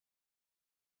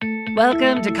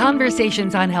Welcome to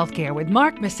Conversations on Healthcare with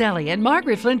Mark Maselli and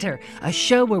Margaret Flinter, a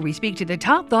show where we speak to the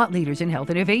top thought leaders in health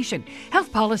innovation,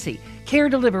 health policy, care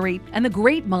delivery, and the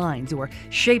great minds who are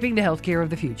shaping the healthcare of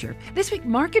the future. This week,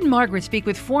 Mark and Margaret speak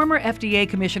with former FDA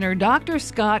Commissioner Dr.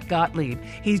 Scott Gottlieb.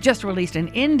 He's just released an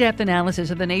in-depth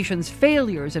analysis of the nation's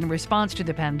failures in response to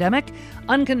the pandemic,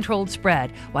 uncontrolled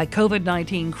spread, why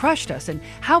COVID-19 crushed us, and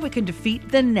how we can defeat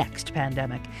the next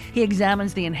pandemic. He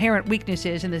examines the inherent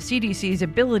weaknesses in the CDC's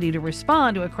ability to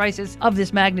respond to a crisis of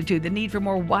this magnitude, the need for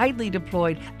more widely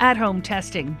deployed at-home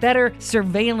testing, better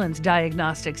surveillance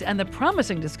diagnostics, and the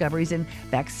promising discoveries in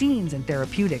vaccines and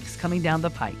therapeutics coming down the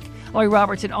pike. Lori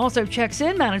Robertson also checks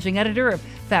in, managing editor of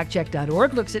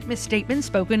factcheck.org, looks at misstatements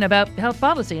spoken about health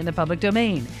policy in the public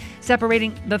domain,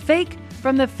 separating the fake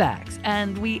from the facts.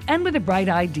 And we end with a bright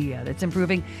idea that's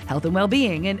improving health and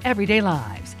well-being in everyday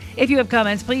lives. If you have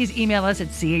comments, please email us at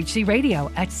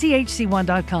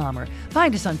chcradio@chc1.com or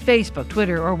find us on Facebook,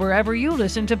 Twitter, or wherever you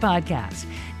listen to podcasts.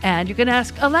 And you can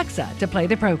ask Alexa to play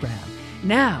the program.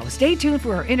 Now, stay tuned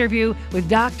for our interview with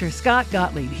Dr. Scott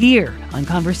Gottlieb here on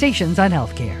Conversations on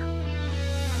Healthcare.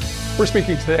 We're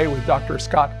speaking today with Dr.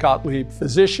 Scott Gottlieb,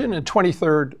 physician and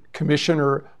 23rd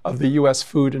Commissioner of the U.S.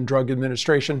 Food and Drug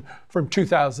Administration from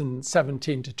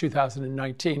 2017 to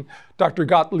 2019. Dr.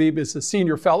 Gottlieb is a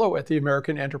senior fellow at the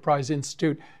American Enterprise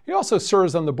Institute. He also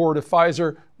serves on the board of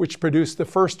Pfizer, which produced the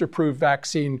first approved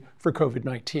vaccine for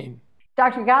COVID-19.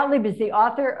 Dr. Gottlieb is the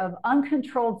author of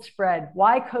Uncontrolled Spread,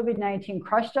 Why COVID-19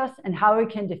 Crushed Us and How We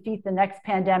Can Defeat the Next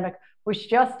Pandemic, which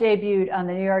just debuted on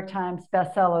the New York Times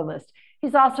bestseller list.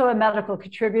 He's also a medical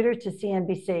contributor to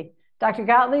CNBC. Dr.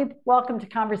 Gottlieb, welcome to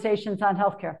Conversations on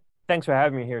Healthcare. Thanks for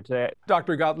having me here today.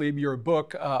 Dr. Gottlieb, your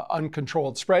book,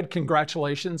 Uncontrolled Spread,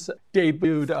 congratulations,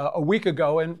 debuted a week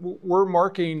ago, and we're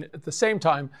marking at the same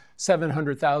time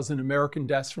 700,000 American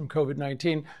deaths from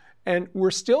COVID-19. And we're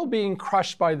still being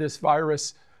crushed by this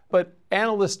virus, but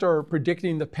analysts are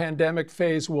predicting the pandemic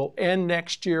phase will end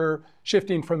next year,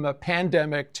 shifting from a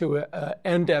pandemic to an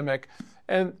endemic.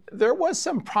 And there was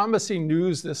some promising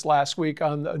news this last week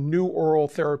on a new oral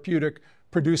therapeutic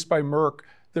produced by Merck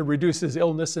that reduces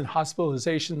illness and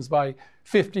hospitalizations by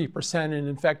 50% in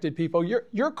infected people.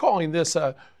 You're calling this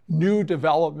a new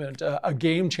development, a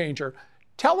game changer.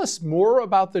 Tell us more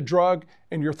about the drug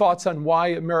and your thoughts on why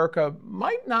America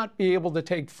might not be able to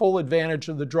take full advantage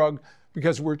of the drug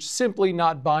because we're simply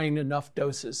not buying enough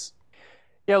doses.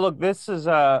 Yeah, look, this is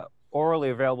a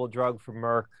orally available drug from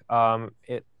Merck.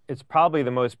 It's probably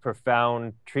the most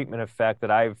profound treatment effect that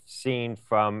I've seen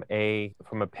from a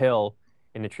pill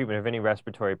in the treatment of any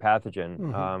respiratory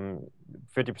pathogen.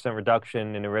 50%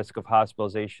 reduction in the risk of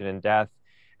hospitalization and death.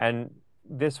 And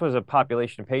this was a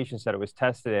population of patients that it was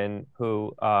tested in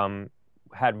who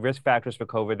had risk factors for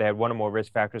COVID. They had one or more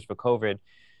risk factors for COVID.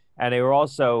 And they were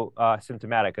also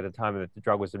symptomatic at the time that the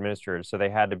drug was administered. So they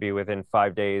had to be within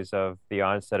 5 days of the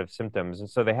onset of symptoms. And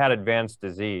so they had advanced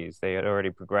disease. They had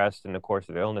already progressed in the course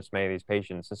of illness, many of these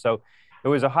patients. And so it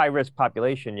was a high-risk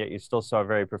population, yet you still saw a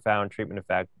very profound treatment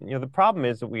effect. You know, the problem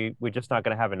is that we're just not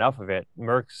going to have enough of it.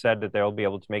 Merck said that they'll be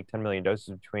able to make 10 million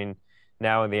doses between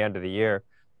now and the end of the year.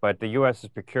 But the U.S. has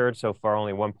procured so far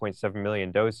only 1.7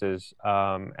 million doses,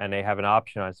 and they have an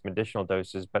option on some additional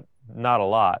doses, but not a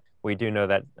lot. We do know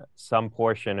that some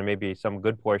portion, and maybe some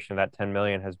good portion of that 10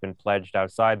 million has been pledged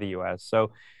outside the U.S.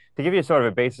 So to give you sort of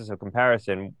a basis of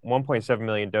comparison, 1.7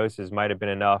 million doses might have been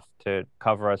enough to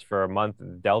cover us for a month of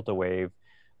the Delta wave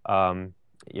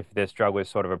if this drug was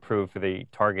sort of approved for the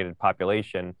targeted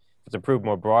population. If it's approved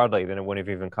more broadly, then it wouldn't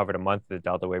have even covered a month of the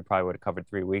Delta wave, probably would have covered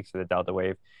 3 weeks of the Delta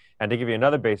wave. And to give you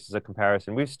another basis of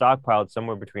comparison, we've stockpiled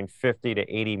somewhere between 50 to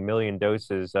 80 million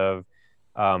doses of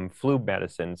flu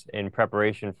medicines in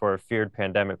preparation for a feared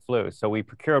pandemic flu. So we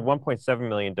procured 1.7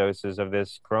 million doses of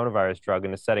this coronavirus drug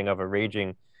in the setting of a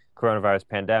raging coronavirus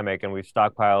pandemic, and we've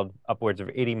stockpiled upwards of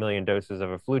 80 million doses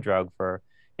of a flu drug for,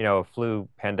 a flu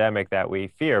pandemic that we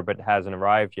fear but hasn't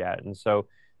arrived yet. And so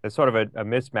there's sort of a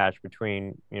mismatch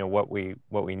between, what we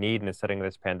need in the setting of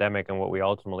this pandemic and what we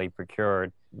ultimately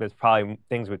procured. There's probably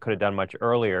things we could have done much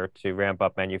earlier to ramp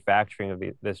up manufacturing of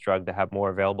this drug to have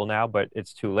more available now, but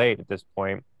it's too late at this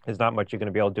point. There's not much you're going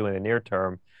to be able to do in the near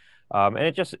term. And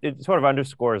it sort of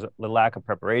underscores the lack of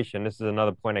preparation. This is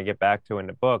another point I get back to in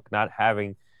the book, not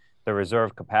having the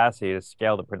reserve capacity to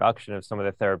scale the production of some of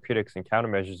the therapeutics and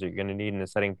countermeasures that you're going to need in a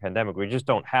setting pandemic. We just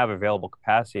don't have available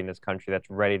capacity in this country that's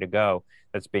ready to go,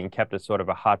 that's being kept as sort of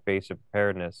a hot base of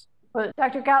preparedness. Well,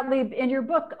 Dr. Gottlieb, in your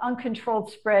book,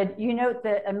 Uncontrolled Spread, you note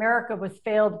that America was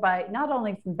failed by not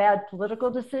only some bad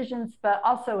political decisions, but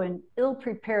also an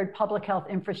ill-prepared public health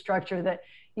infrastructure that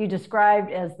you described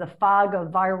as the fog of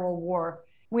viral war.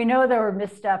 We know there were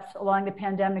missteps along the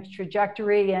pandemic's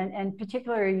trajectory, and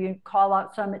particularly you call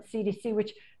out some at CDC,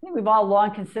 which I think we've all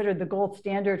long considered the gold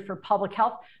standard for public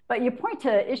health. But you point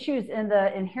to issues in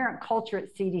the inherent culture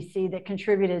at CDC that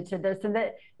contributed to this, and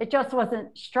that it just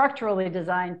wasn't structurally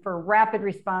designed for rapid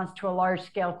response to a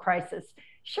large-scale crisis.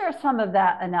 Share some of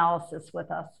that analysis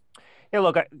with us. Yeah,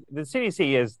 look, the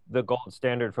CDC is the gold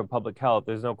standard for public health.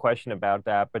 There's no question about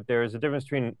that. But there is a difference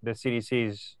between the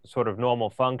CDC's sort of normal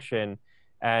function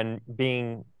and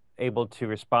being able to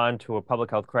respond to a public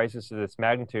health crisis of this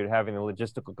magnitude, having the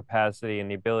logistical capacity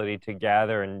and the ability to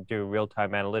gather and do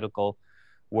real-time analytical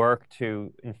work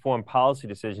to inform policy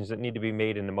decisions that need to be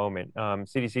made in the moment.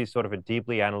 CDC is sort of a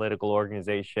deeply analytical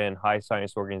organization, high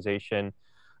science organization,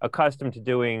 accustomed to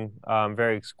doing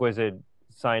very exquisite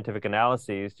scientific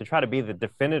analyses to try to be the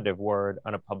definitive word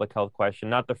on a public health question,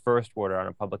 not the first word on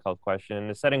a public health question. In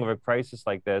the setting of a crisis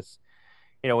like this,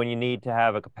 when you need to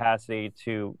have a capacity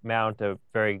to mount a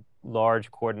very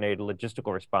large coordinated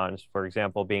logistical response, for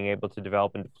example, being able to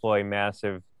develop and deploy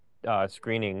massive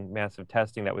screening, massive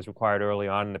testing that was required early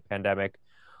on in the pandemic,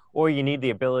 or you need the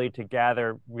ability to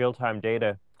gather real-time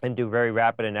data and do very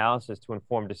rapid analysis to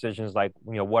inform decisions like,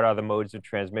 what are the modes of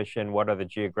transmission? What are the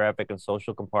geographic and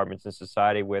social compartments in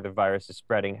society where the virus is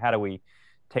spreading? How do we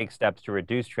take steps to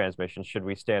reduce transmission? Should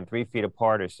we stand 3 feet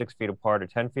apart or 6 feet apart or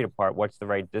 10 feet apart? What's the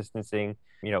right distancing?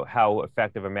 How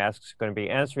effective a mask is going to be?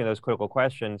 Answering those critical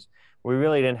questions, we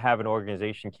really didn't have an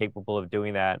organization capable of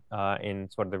doing that in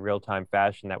sort of the real-time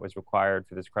fashion that was required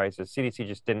for this crisis. CDC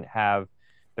just didn't have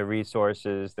the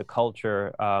resources, the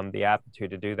culture, the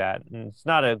aptitude to do that. And it's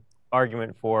not an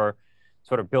argument for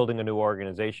sort of building a new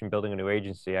organization, building a new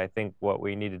agency. I think what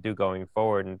we need to do going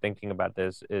forward and thinking about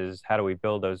this is how do we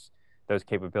build those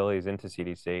capabilities into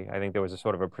CDC. I think there was a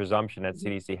sort of a presumption that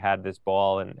CDC had this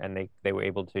ball and they were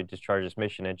able to discharge this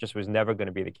mission. It just was never going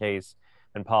to be the case,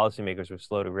 and policymakers were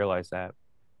slow to realize that.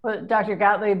 Well, Dr.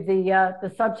 Gottlieb,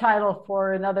 the subtitle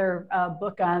for another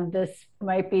book on this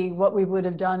might be What We Would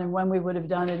Have Done and When We Would Have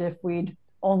Done It If We'd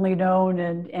Only Known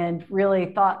and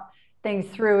really thought things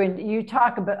through. And you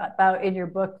talk about in your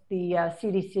book the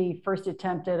CDC first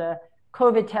attempt at a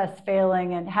COVID test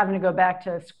failing and having to go back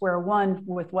to square one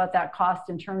with what that cost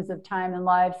in terms of time and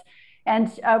lives. And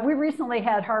we recently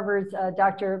had Harvard's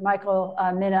Dr. Michael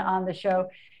Mina on the show.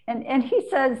 And he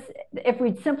says if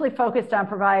we'd simply focused on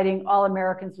providing all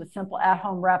Americans with simple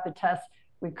at-home rapid tests,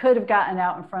 we could have gotten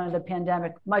out in front of the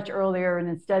pandemic much earlier. And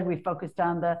instead, we focused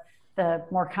on the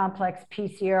more complex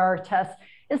PCR tests.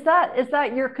 Is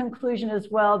that your conclusion as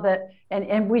well? That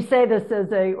and we say this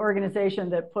as an organization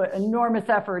that put enormous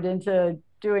effort into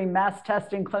doing mass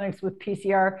testing clinics with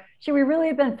PCR. Should we really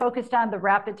have been focused on the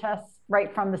rapid tests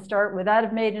right from the start? Would that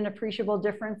have made an appreciable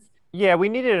difference? Yeah, we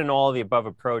needed an all of the above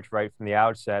approach right from the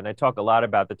outset. And I talk a lot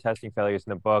about the testing failures in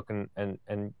the book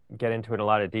and get into it in a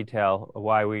lot of detail,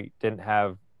 why we didn't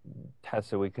have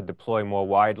tests that we could deploy more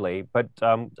widely. But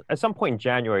at some point in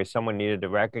January, someone needed to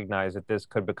recognize that this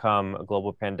could become a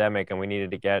global pandemic and we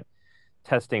needed to get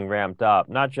testing ramped up,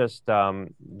 not just the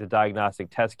diagnostic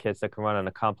test kits that can run on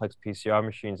the complex PCR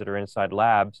machines that are inside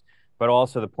labs, but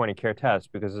also the point of care tests,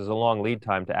 because there's a long lead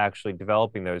time to actually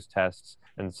developing those tests.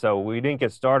 And so we didn't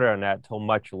get started on that till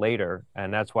much later.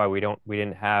 And that's why we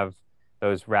didn't have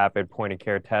those rapid point of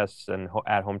care tests and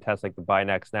at-home tests like the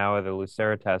BinaxNOW or the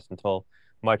Lucira test until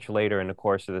much later in the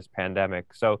course of this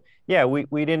pandemic. So yeah,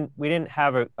 we didn't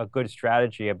have a good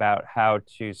strategy about how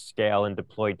to scale and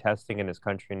deploy testing in this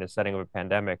country in the setting of a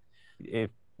pandemic.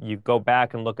 If you go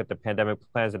back and look at the pandemic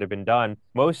plans that have been done,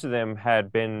 most of them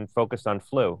had been focused on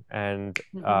flu. And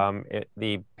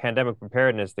the pandemic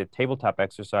preparedness, the tabletop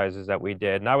exercises that we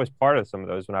did, and I was part of some of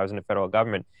those when I was in the federal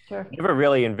government, never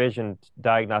really envisioned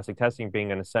diagnostic testing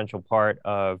being an essential part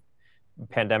of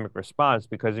pandemic response,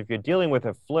 because if you're dealing with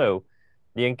a flu,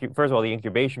 first of all, the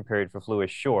incubation period for flu is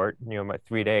short, about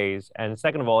 3 days. And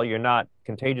second of all, you're not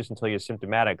contagious until you're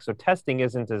symptomatic. So testing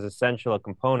isn't as essential a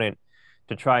component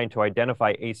to trying to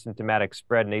identify asymptomatic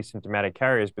spread and asymptomatic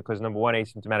carriers, because number one,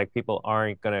 asymptomatic people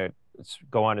aren't going to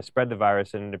go on to spread the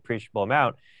virus in an appreciable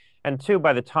amount. And two,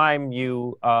 by the time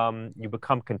you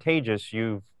become contagious,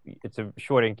 it's a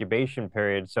short incubation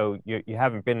period. So you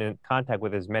haven't been in contact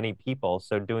with as many people.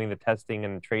 So doing the testing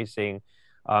and the tracing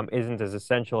isn't as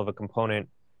essential of a component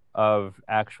of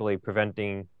actually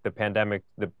preventing the pandemic,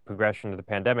 the progression of the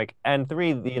pandemic. And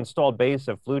three, the installed base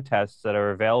of flu tests that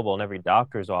are available in every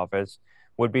doctor's office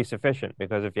would be sufficient,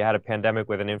 because if you had a pandemic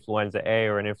with an influenza A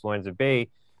or an influenza B,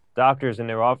 doctors in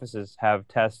their offices have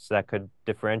tests that could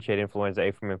differentiate influenza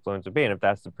A from influenza B. And if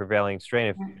that's the prevailing strain,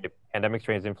 if the pandemic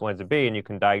strain is influenza B and you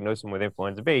can diagnose them with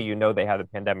influenza B, they have the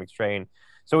pandemic strain.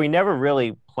 So we never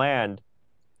really planned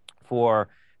for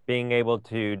being able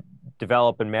to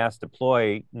develop and mass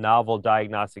deploy novel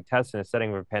diagnostic tests in a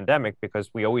setting of a pandemic, because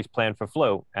we always plan for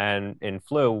flu. And in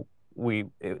flu,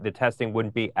 the testing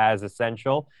wouldn't be as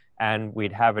essential, and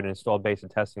we'd have an installed base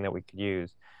of testing that we could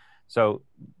use. So,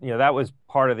 that was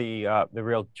part of the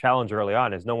real challenge early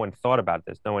on, is no one thought about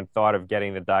this. No one thought of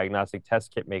getting the diagnostic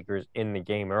test kit makers in the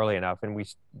game early enough. And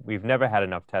we've never had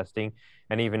enough testing.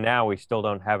 And even now, we still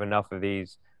don't have enough of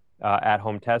these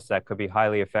at-home tests that could be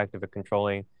highly effective at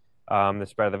controlling the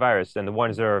spread of the virus. And the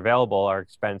ones that are available are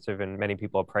expensive, and many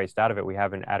people are priced out of it. We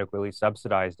haven't adequately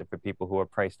subsidized it for people who are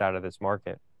priced out of this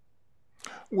market.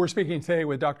 We're speaking today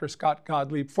with Dr. Scott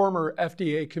Gottlieb, former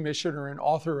FDA commissioner and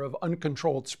author of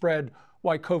Uncontrolled Spread: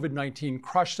 Why COVID-19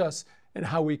 Crushed Us and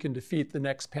How We Can Defeat the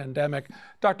Next Pandemic.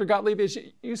 Dr. Gottlieb, as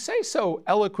you say so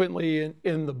eloquently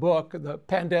in the book, the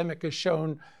pandemic has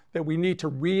shown that we need to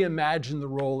reimagine the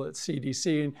role at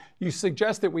CDC. And you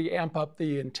suggest that we amp up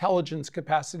the intelligence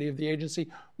capacity of the agency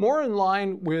more in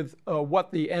line with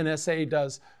what the NSA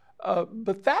does.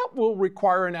 But that will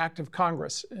require an act of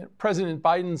Congress. President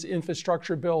Biden's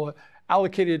infrastructure bill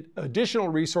allocated additional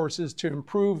resources to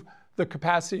improve the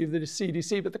capacity of the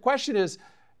CDC. But the question is,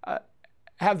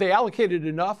 have they allocated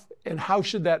enough? And how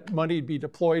should that money be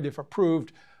deployed, if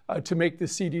approved, to make the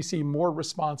CDC more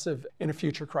responsive in a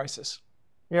future crisis?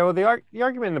 Yeah, well, the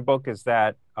argument in the book is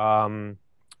that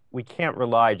we can't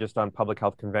rely just on public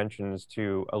health conventions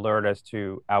to alert us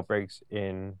to outbreaks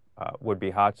in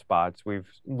would-be hotspots. We've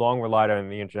long relied on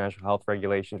the international health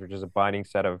regulations, which is a binding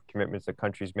set of commitments that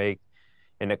countries make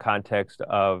in the context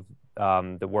of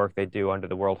the work they do under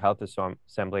the World Health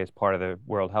Assembly as part of the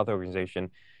World Health Organization.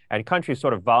 And countries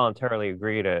sort of voluntarily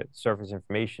agree to surface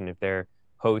information if they're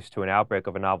host to an outbreak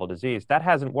of a novel disease. That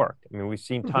hasn't worked. I mean, we've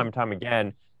seen time and time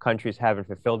again countries haven't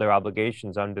fulfilled their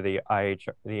obligations under the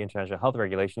international health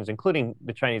regulations, including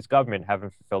the Chinese government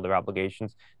haven't fulfilled their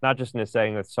obligations, not just in the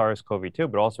setting of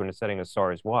SARS-CoV-2, but also in the setting of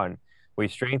SARS-1. We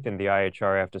strengthened the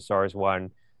IHR after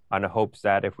SARS-1 on the hopes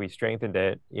that if we strengthened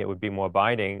it, it would be more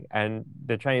binding. And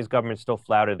the Chinese government still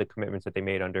flouted the commitments that they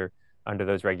made under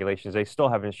those regulations. They still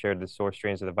haven't shared the source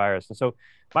strains of the virus. And so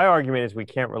my argument is we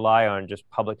can't rely on just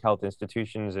public health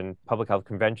institutions and public health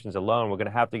conventions alone. We're going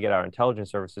to have to get our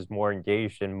intelligence services more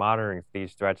engaged in monitoring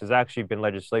these threats. There's actually been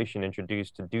legislation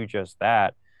introduced to do just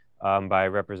that by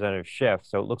Representative Schiff.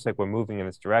 So it looks like we're moving in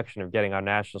this direction of getting our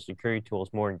national security tools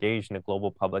more engaged in a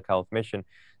global public health mission.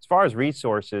 As far as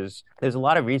resources, there's a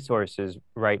lot of resources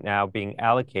right now being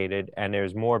allocated, and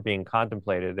there's more being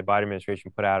contemplated. The Biden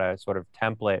administration put out a sort of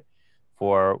template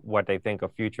for what they think a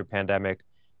future pandemic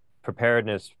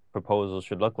preparedness proposal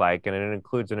should look like. And it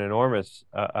includes an enormous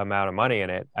amount of money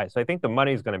in it. So I think the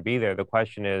money is going to be there. The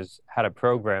question is how to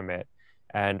program it,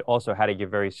 and also how to give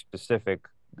very specific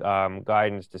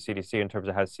guidance to CDC in terms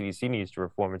of how CDC needs to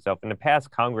reform itself. In the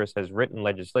past, Congress has written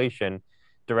legislation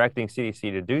directing CDC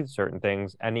to do certain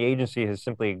things, and the agency has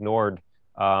simply ignored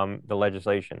the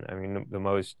legislation. I mean,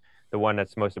 the one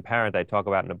that's most apparent I talk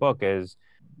about in the book is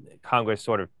Congress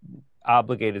sort of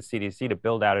obligated CDC to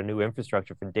build out a new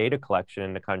infrastructure for data collection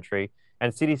in the country,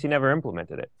 and CDC never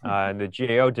implemented it. The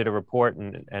GAO did a report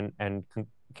and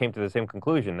came to the same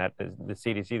conclusion that the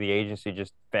CDC, the agency,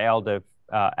 just failed to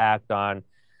act on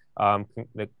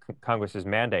the Congress's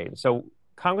mandate. So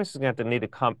Congress is going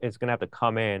to have to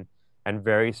come in and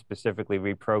very specifically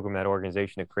reprogram that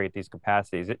organization to create these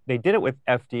capacities. They did it with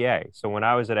FDA. So when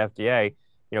I was at FDA,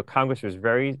 Congress was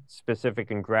very specific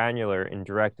and granular in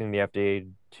directing the FDA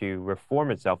to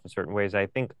reform itself in certain ways. I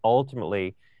think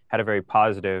ultimately had a very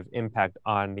positive impact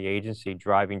on the agency,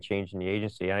 driving change in the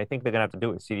agency. And I think they're going to have to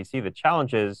do it with CDC. The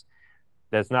challenge is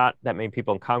there's not that many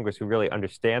people in Congress who really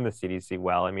understand the CDC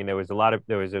well. I mean, there was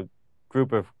a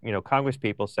group of, Congress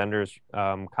people, senators,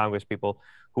 Congress people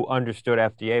who understood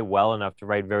FDA well enough to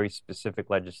write very specific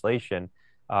legislation.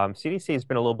 CDC has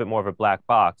been a little bit more of a black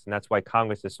box, and that's why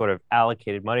Congress has sort of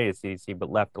allocated money to CDC,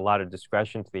 but left a lot of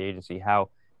discretion to the agency how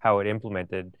it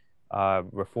implemented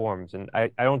reforms. And I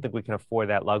don't think we can afford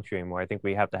that luxury anymore. I think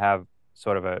we have to have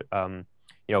sort of a,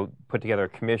 put together a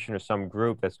commission or some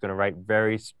group that's going to write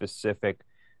very specific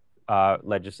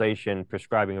legislation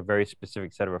prescribing a very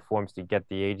specific set of reforms to get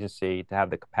the agency to have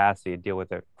the capacity to deal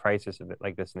with a crisis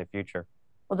like this in the future.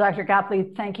 Well, Dr.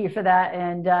 Gottlieb, thank you for that.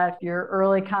 And your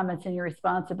early comments in your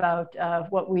response about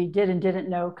what we did and didn't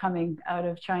know coming out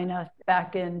of China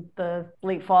back in the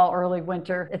late fall, early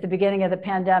winter. At the beginning of the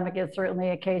pandemic, it's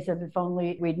certainly a case of if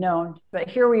only we'd known. But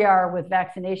here we are with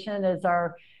vaccination as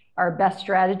our our best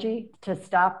strategy to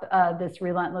stop this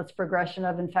relentless progression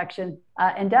of infection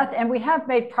and death. And we have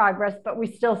made progress, but we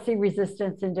still see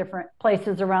resistance in different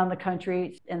places around the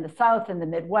country, in the South, in the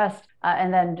Midwest,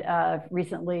 and then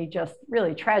recently just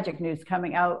really tragic news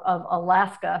coming out of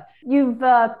Alaska. You've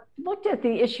looked at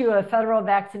the issue of federal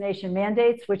vaccination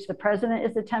mandates, which the president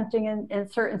is attempting in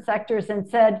certain sectors, and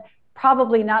said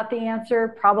probably not the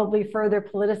answer, probably further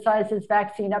politicizes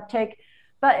vaccine uptake.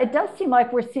 But it does seem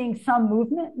like we're seeing some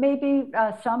movement, maybe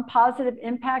some positive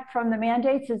impact from the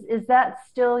mandates. Is that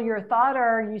still your thought, or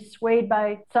are you swayed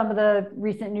by some of the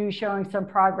recent news showing some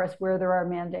progress where there are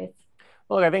mandates?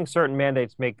 Well, look, I think certain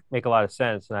mandates make a lot of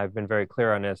sense, and I've been very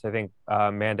clear on this. I think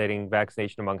mandating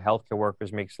vaccination among healthcare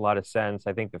workers makes a lot of sense.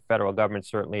 I think the federal government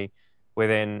certainly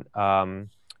within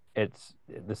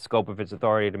the scope of its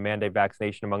authority to mandate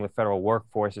vaccination among the federal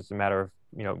workforce. It's a matter of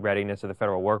readiness of the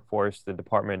federal workforce, the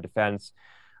Department of Defense.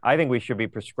 I think we should be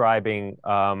prescribing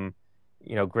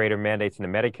greater mandates in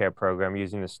the Medicare program.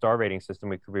 Using the star rating system,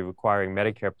 we could be requiring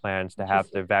Medicare plans to have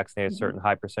to vaccinate a certain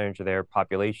high percentage of their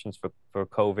populations for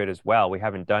COVID as well. We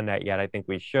haven't done that yet. I think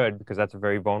we should, because that's a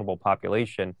very vulnerable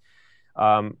population.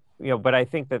 But I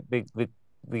think that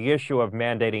the issue of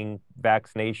mandating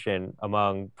vaccination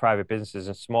among private businesses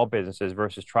and small businesses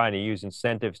versus trying to use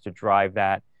incentives to drive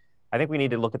that, I think we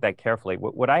need to look at that carefully.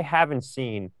 What I haven't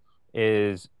seen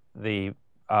is the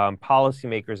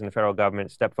policymakers in the federal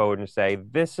government step forward and say,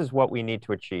 this is what we need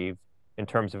to achieve in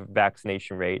terms of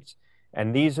vaccination rates.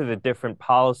 And these are the different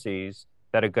policies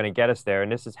that are going to get us there.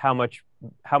 And this is how much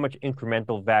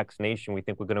incremental vaccination we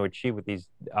think we're going to achieve with these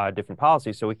different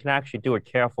policies. So we can actually do a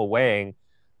careful weighing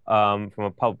from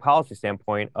a public policy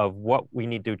standpoint of what we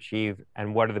need to achieve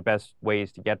and what are the best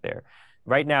ways to get there.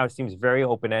 Right now, it seems very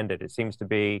open-ended. It seems to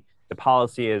be the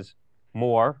policy is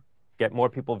get more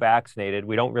people vaccinated.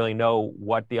 We don't really know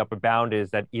what the upper bound is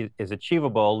that is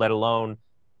achievable, let alone,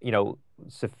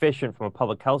 sufficient from a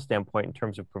public health standpoint in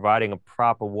terms of providing a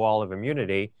proper wall of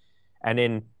immunity. And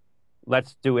then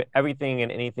let's do everything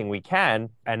and anything we can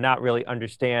and not really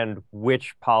understand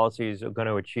which policies are going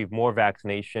to achieve more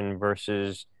vaccination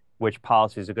versus which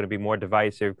policies are going to be more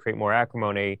divisive, create more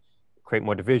acrimony, create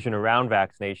more division around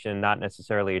vaccination, not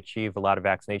necessarily achieve a lot of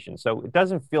vaccination. So it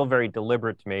doesn't feel very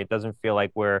deliberate to me. It doesn't feel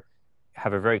like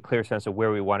have a very clear sense of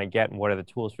where we want to get and what are the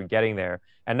tools for getting there.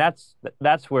 And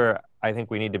that's where I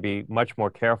think we need to be much more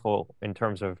careful in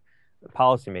terms of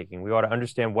policymaking. We ought to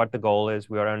understand what the goal is.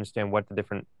 We ought to understand what the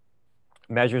different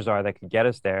measures are that could get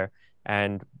us there,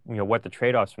 and what the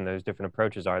trade-offs from those different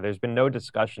approaches are. There's been no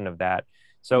discussion of that.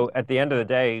 So at the end of the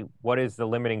day, what is the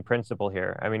limiting principle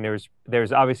here? I mean,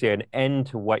 there's obviously an end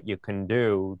to what you can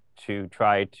do to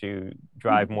try to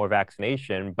drive more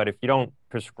vaccination, but if you don't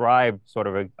prescribe sort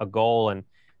of a goal and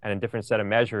a different set of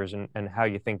measures and how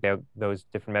you think those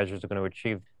different measures are going to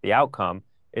achieve the outcome,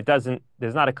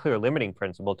 there's not a clear limiting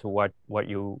principle to what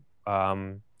you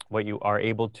are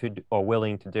able to or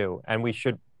willing to do. And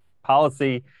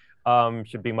policy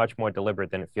should be much more deliberate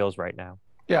than it feels right now.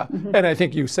 Yeah, and I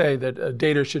think you say that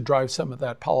data should drive some of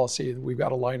that policy. We've got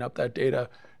to line up that data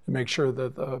to make sure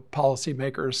that the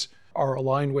policymakers are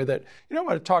aligned with it.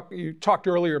 You talked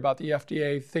earlier about the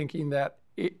FDA thinking that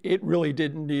it really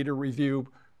didn't need a review.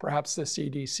 Perhaps the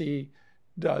CDC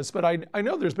does. But I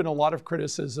know there's been a lot of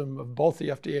criticism of both the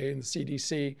FDA and the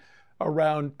CDC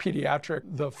around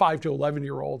the 5 to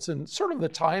 11-year-olds, and sort of the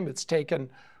time it's taken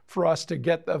for us to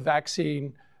get the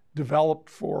vaccine developed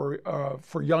for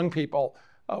young people.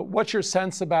 What's your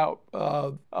sense about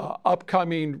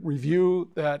upcoming review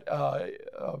that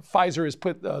Pfizer has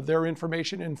put their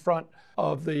information in front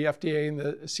of the FDA and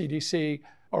the CDC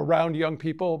around young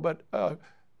people, but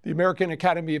the American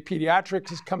Academy of Pediatrics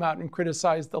has come out and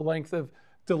criticized the length of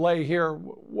delay here.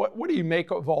 What do you make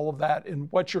of all of that, and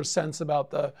what's your sense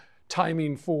about the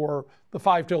timing for the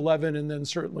 5 to 11 and then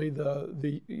certainly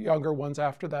the younger ones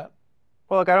after that?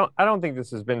 Well, look, I don't think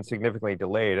this has been significantly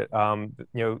delayed.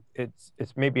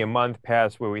 It's maybe a month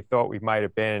past where we thought we might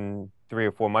have been 3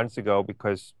 or 4 months ago,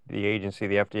 because the agency,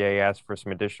 the FDA, asked for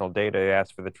some additional data. They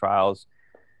asked for the trials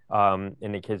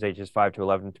in the kids ages 5 to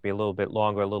 11 to be a little bit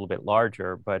longer, a little bit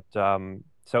larger. But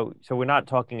so we're not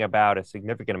talking about a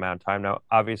significant amount of time. Now,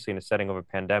 obviously, in the setting of a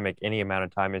pandemic, any amount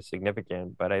of time is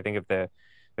significant. But I think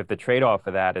if the trade-off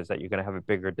of that is that you're going to have a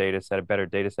bigger data set, a better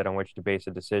data set on which to base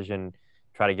a decision,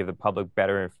 try to give the public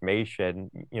better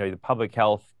information, the public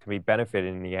health can be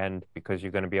benefited in the end, because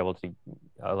you're going to be able to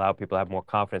allow people to have more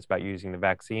confidence about using the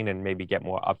vaccine and maybe get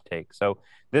more uptake. So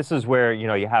this is where,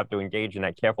 you have to engage in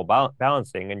that careful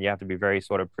balancing, and you have to be very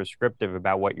sort of prescriptive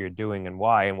about what you're doing and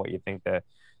why, and what you think the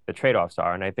the trade-offs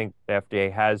are. And I think the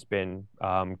FDA has been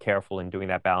careful in doing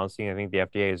that balancing. I think the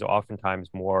FDA is oftentimes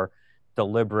more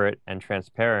deliberate and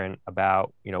transparent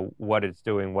about, what it's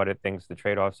doing, what it thinks the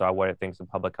trade-offs are, what it thinks the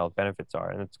public health benefits are.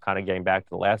 And it's kind of getting back to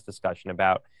the last discussion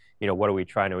about, what are we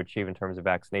trying to achieve in terms of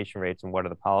vaccination rates and what are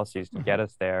the policies to get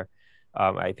us there.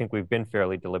 I think we've been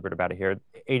fairly deliberate about it here.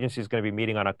 The agency is going to be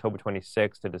meeting on October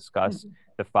 26th to discuss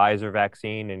the Pfizer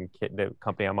vaccine and the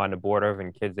company I'm on the board of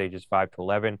and kids ages 5 to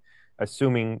 11.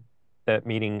 Assuming that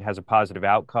meeting has a positive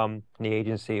outcome, and the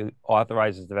agency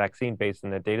authorizes the vaccine based on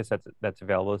the data sets that's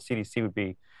available, the CDC would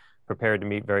be prepared to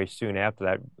meet very soon after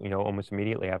that, almost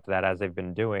immediately after that, as they've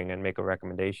been doing, and make a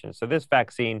recommendation. So this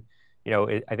vaccine,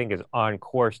 I think is on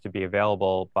course to be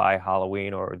available by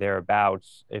Halloween or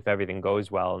thereabouts if everything goes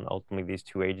well. And ultimately, these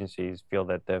two agencies feel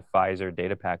that the Pfizer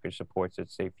data package supports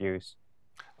its safe use.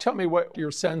 Tell me what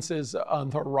your sense is on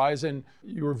the horizon.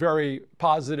 You were very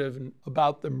positive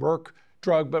about the Merck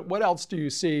drug, but what else do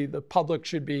you see the public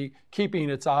should be keeping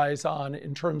its eyes on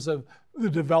in terms of the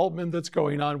development that's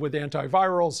going on with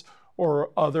antivirals or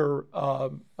other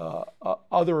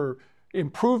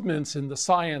improvements in the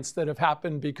science that have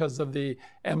happened because of the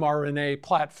mRNA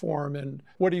platform? And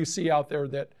what do you see out there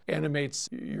that animates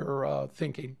your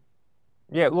thinking?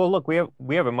 Yeah, well, look, we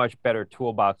have a much better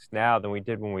toolbox now than we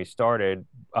did when we started.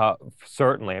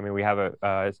 Certainly, I mean, we have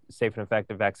a safe and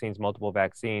effective vaccines, multiple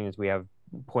vaccines. We have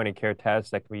point-of-care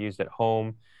tests that can be used at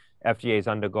home. FDA has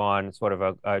undergone sort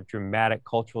of a dramatic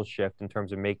cultural shift in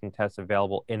terms of making tests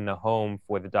available in the home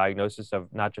for the diagnosis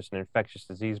of not just an infectious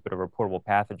disease, but a reportable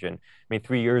pathogen. I mean,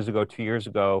 2 years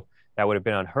ago, that would have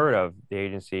been unheard of, the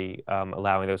agency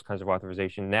allowing those kinds of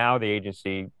authorization. Now the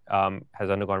agency has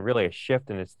undergone really a shift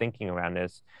in its thinking around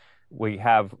this. We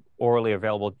have orally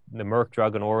available, the Merck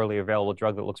drug, an orally available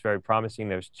drug that looks very promising.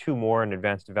 There's 2 more in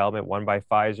advanced development, one by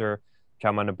Pfizer, which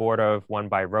I'm on the board of, one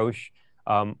by Roche.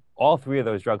 All 3 of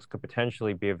those drugs could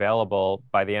potentially be available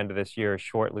by the end of this year,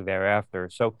 shortly thereafter.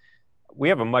 So we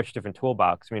have a much different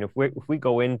toolbox. I mean, if we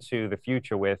go into the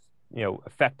future with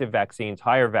effective vaccines,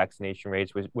 higher vaccination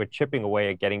rates, we're chipping away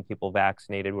at getting people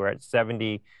vaccinated. We're at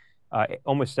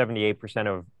almost 78%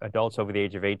 of adults over the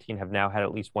age of 18 have now had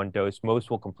at least 1 dose.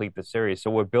 Most will complete the series. So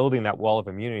we're building that wall of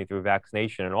immunity through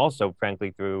vaccination and also,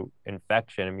 frankly, through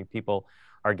infection. I mean, people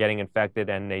are getting infected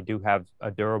and they do have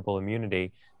a durable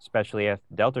immunity, especially after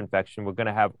Delta infection. We're going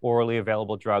to have orally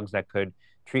available drugs that could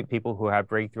treat people who have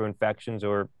breakthrough infections,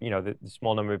 or the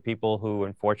small number of people who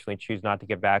unfortunately choose not to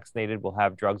get vaccinated will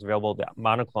have drugs available. The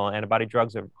monoclonal antibody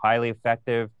drugs are highly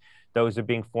effective. Those are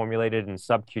being formulated in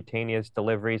subcutaneous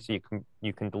delivery, so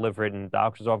you can deliver it in the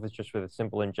doctor's office just with a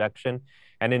simple injection.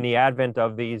 And in the advent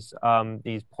of these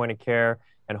point of care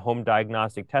and home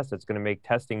diagnostic tests, it's going to make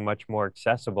testing much more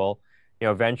accessible.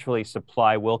 Eventually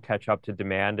supply will catch up to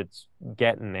demand. It's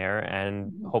getting there,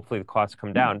 and hopefully the costs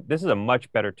come down. This is a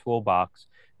much better toolbox,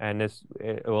 and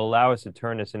it will allow us to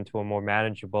turn this into a more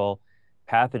manageable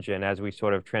pathogen as we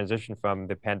sort of transition from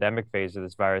the pandemic phase of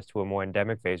this virus to a more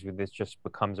endemic phase, where this just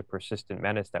becomes a persistent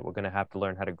menace that we're going to have to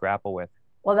learn how to grapple with.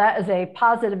 Well, that is a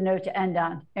positive note to end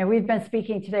on. And we've been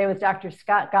speaking today with Dr.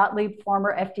 Scott Gottlieb,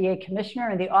 former FDA commissioner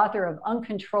and the author of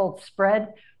Uncontrolled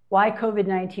Spread: Why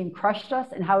COVID-19 Crushed Us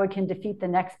and How We Can Defeat the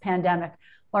Next Pandemic.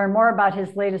 Learn more about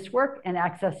his latest work and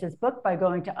access his book by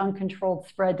going to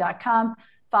uncontrolledspread.com.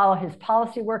 Follow his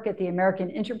policy work at the American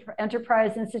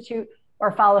Enterprise Institute,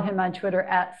 or follow him on Twitter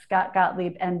at Scott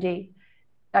Gottlieb, MD.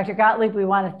 Dr. Gottlieb, we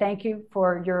want to thank you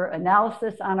for your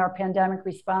analysis on our pandemic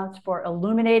response, for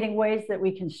illuminating ways that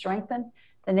we can strengthen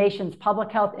the nation's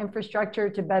public health infrastructure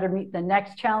to better meet the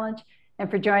next challenge, and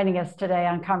for joining us today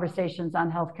on Conversations on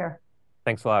Healthcare.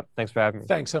 Thanks a lot. Thanks for having me.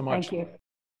 Thanks so much. Thank you.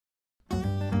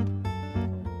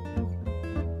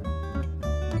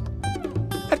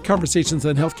 At Conversations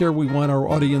on Healthcare, we want our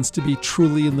audience to be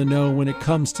truly in the know when it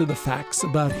comes to the facts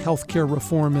about healthcare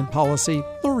reform and policy.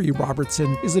 Lori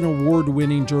Robertson is an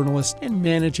award-winning journalist and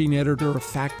managing editor of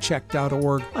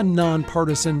FactCheck.org, a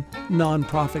nonpartisan,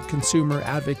 nonprofit consumer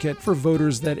advocate for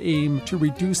voters that aim to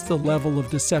reduce the level of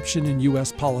deception in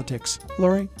U.S. politics.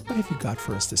 Lori, what have you got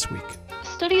for us this week?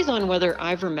 Studies on whether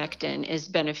ivermectin is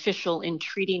beneficial in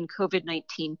treating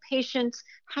COVID-19 patients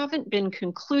haven't been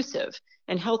conclusive,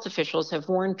 and health officials have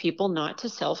warned people not to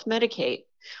self-medicate.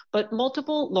 But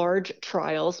multiple large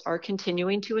trials are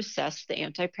continuing to assess the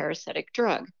antiparasitic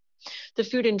drug. The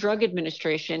Food and Drug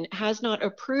Administration has not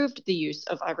approved the use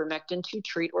of ivermectin to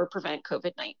treat or prevent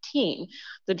COVID-19.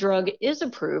 The drug is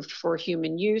approved for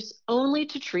human use only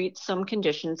to treat some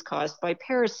conditions caused by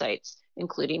parasites,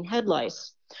 including head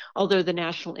lice. Although the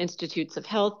National Institutes of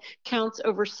Health counts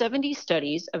over 70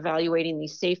 studies evaluating the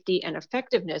safety and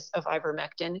effectiveness of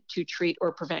ivermectin to treat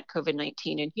or prevent COVID-19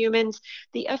 in humans,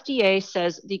 the FDA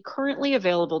says the currently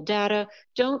available data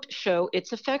don't show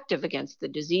it's effective against the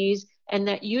disease and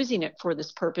that using it for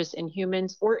this purpose in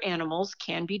humans or animals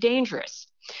can be dangerous.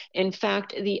 In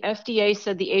fact, the FDA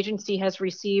said the agency has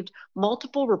received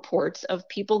multiple reports of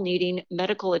people needing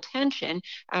medical attention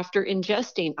after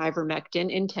ingesting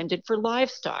ivermectin intended for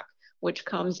livestock, which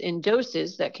comes in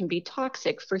doses that can be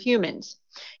toxic for humans.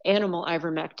 Animal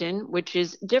ivermectin, which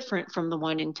is different from the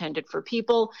one intended for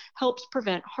people, helps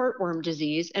prevent heartworm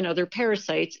disease and other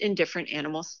parasites in different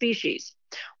animal species.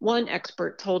 One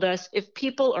expert told us if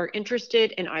people are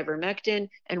interested in ivermectin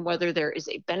and whether there is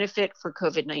a benefit for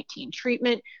COVID-19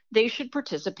 treatment, they should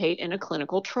participate in a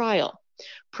clinical trial.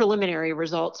 Preliminary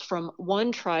results from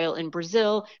one trial in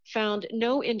Brazil found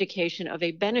no indication of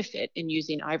a benefit in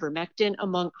using ivermectin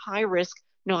among high-risk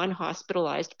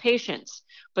non-hospitalized patients,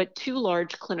 but 2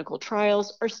 large clinical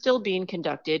trials are still being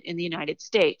conducted in the United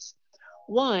States.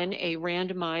 One, a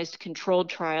randomized controlled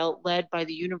trial led by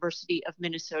the University of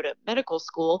Minnesota Medical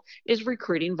School, is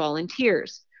recruiting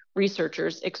volunteers.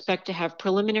 Researchers expect to have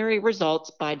preliminary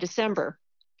results by December.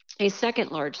 A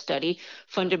second large study,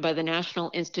 funded by the National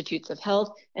Institutes of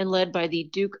Health and led by the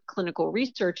Duke Clinical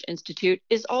Research Institute,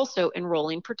 is also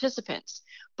enrolling participants.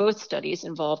 Both studies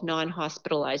involve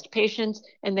non-hospitalized patients,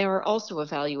 and they are also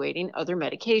evaluating other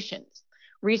medications.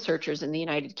 Researchers in the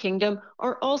United Kingdom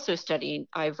are also studying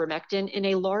ivermectin in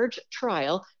a large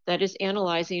trial that is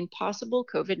analyzing possible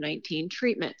COVID-19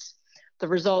 treatments. The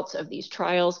results of these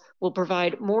trials will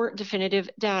provide more definitive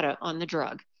data on the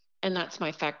drug. And that's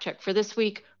my fact check for this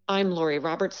week. I'm Lori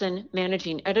Robertson,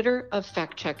 managing editor of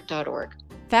factcheck.org.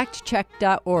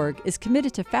 FactCheck.org is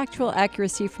committed to factual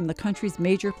accuracy from the country's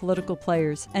major political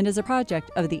players and is a project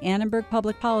of the Annenberg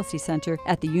Public Policy Center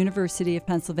at the University of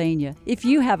Pennsylvania. If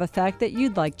you have a fact that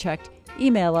you'd like checked,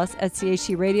 email us at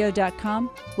chcradio.com.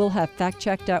 We'll have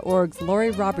FactCheck.org's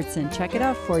Lori Robertson check it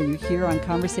out for you here on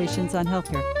Conversations on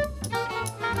Healthcare.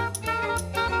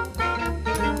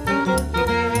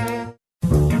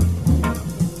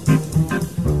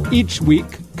 Each week,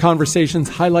 Conversations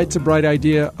highlights a bright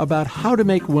idea about how to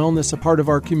make wellness a part of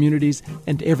our communities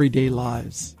and everyday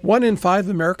lives. 1 in 5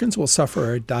 Americans will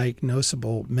suffer a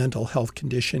diagnosable mental health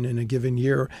condition in a given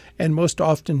year and most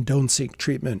often don't seek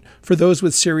treatment. For those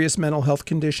with serious mental health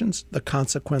conditions, the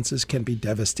consequences can be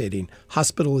devastating.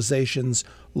 Hospitalizations,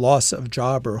 loss of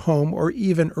job or home, or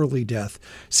even early death.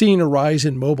 Seeing a rise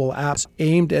in mobile apps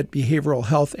aimed at behavioral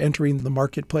health entering the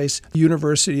marketplace,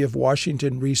 University of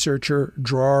Washington researcher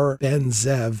Dror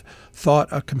Ben-Zev thought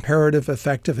a comparative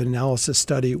effective analysis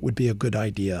study would be a good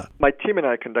idea. My team and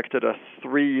I conducted a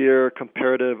 3-year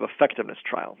comparative effectiveness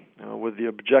trial with the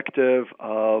objective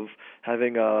of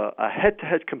having a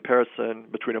head-to-head comparison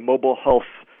between a mobile health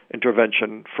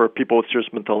intervention for people with serious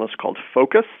mental illness called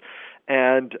FOCUS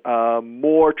and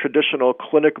more traditional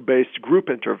clinic-based group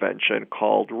intervention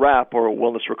called WRAP, or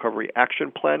Wellness Recovery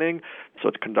Action Planning. So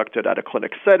it's conducted at a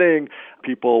clinic setting,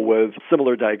 people with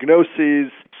similar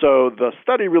diagnoses. So the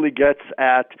study really gets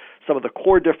at some of the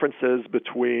core differences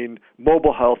between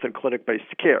mobile health and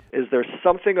clinic-based care. Is there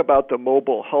something about the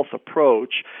mobile health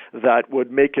approach that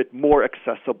would make it more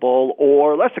accessible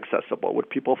or less accessible? Would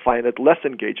people find it less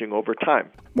engaging over time?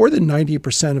 More than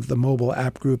 90% of the mobile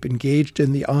app group engaged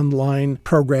in the online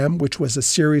program, which was a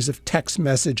series of text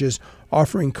messages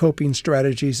offering coping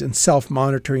strategies and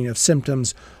self-monitoring of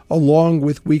symptoms, along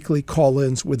with weekly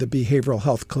call-ins with a behavioral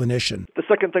health clinician. The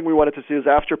second thing we wanted to see is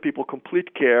after people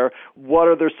complete care, what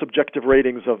are their subjective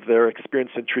ratings of their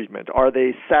experience in treatment? Are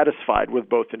they satisfied with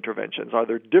both interventions? Are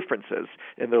there differences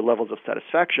in their levels of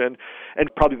satisfaction? And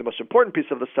probably the most important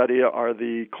piece of the study are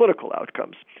the clinical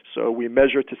outcomes. So we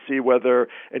measure to see whether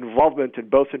involvement in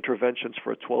both interventions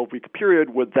for a 12-week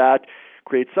period, would that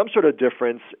create some sort of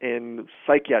difference in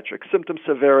psychiatric symptom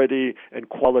severity and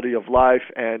quality of life.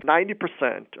 And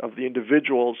 90% of the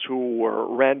individuals who were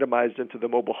randomized into the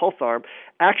mobile health arm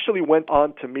actually went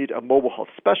on to meet a mobile health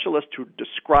specialist who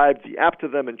described the app to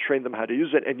them and trained them how to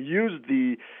use it, and used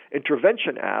the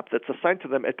intervention app that's assigned to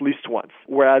them at least once.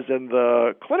 Whereas in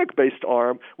the clinic-based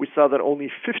arm, we saw that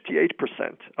only 58%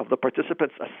 of the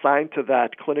participants assigned to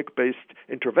that clinic-based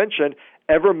intervention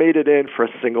ever made it in for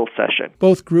a single session.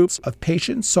 Both groups of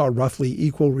patients saw roughly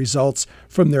equal results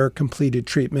from their completed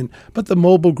treatment, but the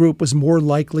mobile group was more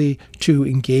likely to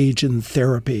engage in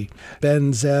therapy.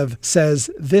 Ben Zev says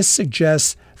this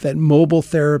suggests that mobile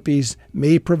therapies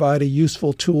may provide a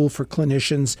useful tool for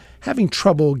clinicians having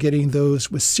trouble getting those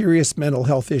with serious mental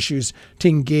health issues to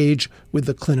engage with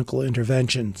the clinical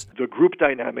interventions. The group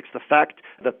dynamics, the fact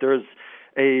that there's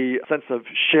a sense of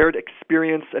shared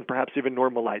experience and perhaps even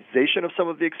normalization of some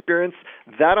of the experience,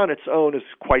 that on its own is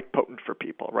quite potent for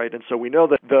people, right? And so we know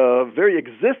that the very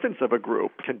existence of a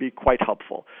group can be quite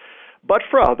helpful. But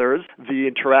for others, the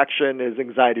interaction is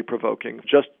anxiety-provoking.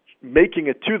 Just making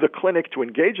it to the clinic to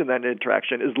engage in that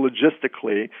interaction is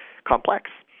logistically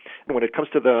complex. And when it comes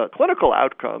to the clinical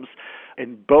outcomes,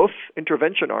 in both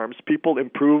intervention arms, people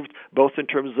improved both in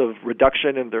terms of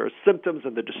reduction in their symptoms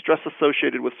and the distress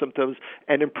associated with symptoms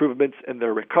and improvements in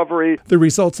their recovery. The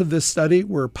results of this study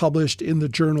were published in the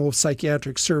Journal of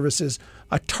Psychiatric Services,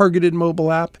 a targeted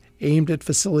mobile app aimed at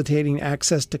facilitating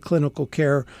access to clinical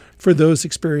care for those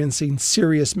experiencing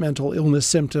serious mental illness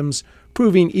symptoms,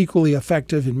 proving equally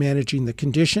effective in managing the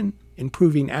condition,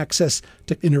 improving access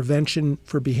to intervention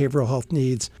for behavioral health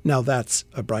needs. Now that's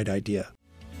a bright idea.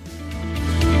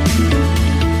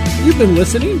 You've been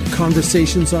listening to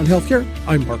Conversations on Healthcare.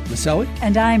 I'm Mark Maselli.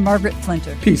 And I'm Margaret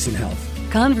Flinter. Peace and health.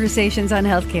 Conversations on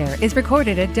Healthcare is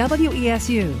recorded at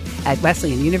WESU at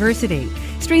Wesleyan University,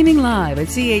 streaming live at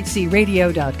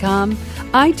chcradio.com,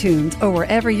 iTunes, or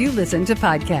wherever you listen to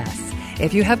podcasts.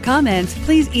 If you have comments,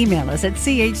 please email us at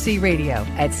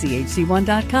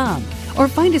chcradio@chc1.com or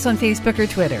find us on Facebook or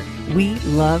Twitter. We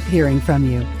love hearing from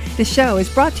you. The show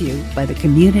is brought to you by the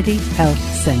Community Health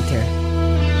Center.